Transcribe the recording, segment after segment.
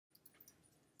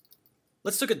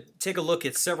Take a look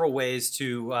at several ways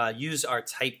to use our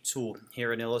type tool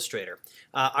here in Illustrator.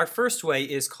 Our first way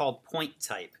is called point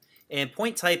type. And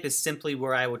point type is simply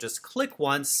where I will just click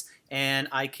once and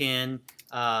I can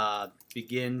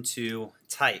begin to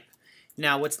type.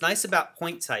 Now what's nice about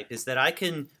point type is that I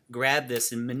can grab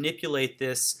this and manipulate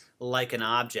this like an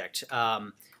object.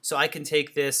 So I can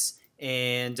take this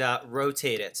and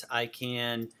rotate it. I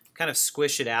can kind of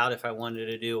squish it out if I wanted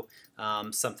to do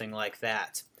something like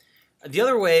that. The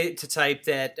other way to type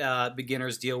that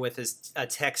beginners deal with is a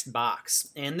text box.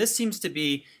 And this seems to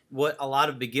be what a lot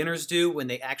of beginners do when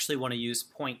they actually want to use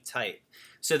point type.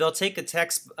 So they'll take a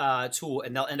text tool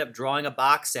and they'll end up drawing a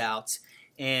box out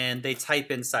and they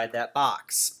type inside that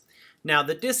box. Now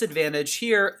the disadvantage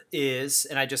here is,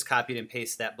 and I just copied and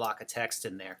pasted that block of text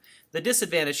in there. The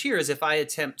disadvantage here is if I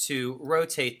attempt to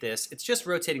rotate this, it's just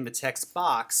rotating the text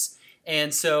box,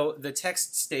 and so the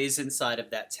text stays inside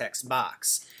of that text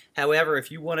box. However,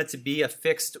 if you want it to be a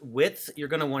fixed width, you're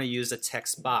going to want to use a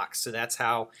text box. So that's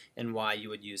how and why you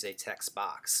would use a text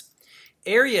box.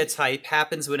 Area type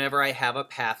happens whenever I have a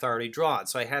path already drawn.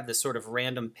 So I have this sort of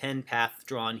random pen path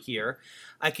drawn here.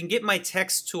 I can get my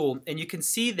text tool and you can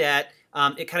see that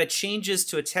it kind of changes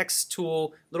to a text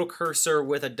tool little cursor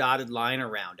with a dotted line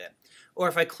around it. Or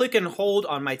if I click and hold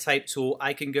on my type tool,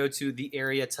 I can go to the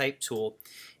area type tool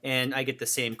and I get the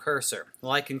same cursor.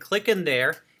 Well, I can click in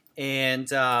there and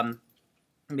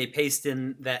may paste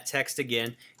in that text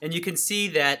again, and you can see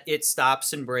that it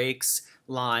stops and breaks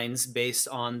lines based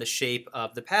on the shape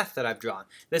of the path that I've drawn.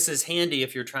 This is handy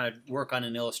if you're trying to work on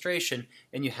an illustration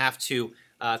and you have to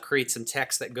create some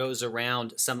text that goes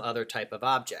around some other type of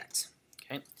object.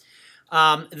 Okay.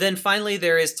 Then finally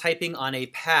there is typing on a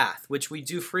path, which we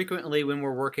do frequently when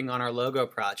we're working on our logo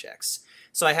projects.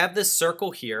 So I have this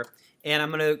circle here, and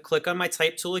I'm going to click on my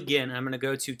type tool again, and I'm going to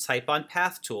go to type on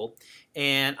path tool,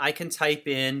 and I can type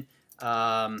in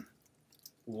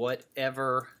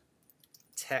whatever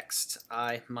text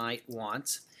I might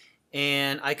want,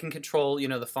 and I can control,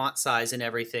 the font size and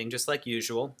everything just like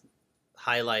usual.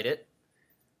 Highlight it,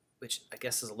 which I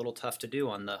guess is a little tough to do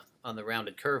on the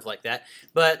rounded curve like that,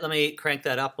 but let me crank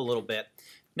that up a little bit.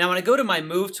 Now when I go to my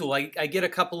move tool, I get a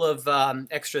couple of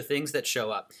extra things that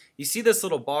show up. You see this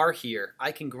little bar here.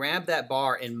 I can grab that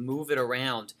bar and move it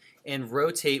around and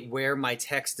rotate where my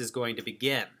text is going to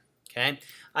begin. Okay?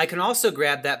 I can also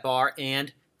grab that bar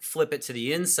and flip it to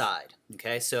the inside.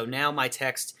 Okay? So now my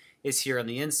text is here on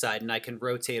the inside and I can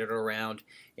rotate it around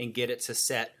and get it to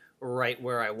set right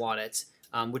where I want it,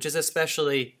 which is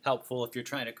especially helpful if you're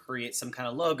trying to create some kind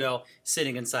of logo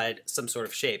sitting inside some sort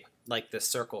of shape like this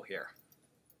circle here.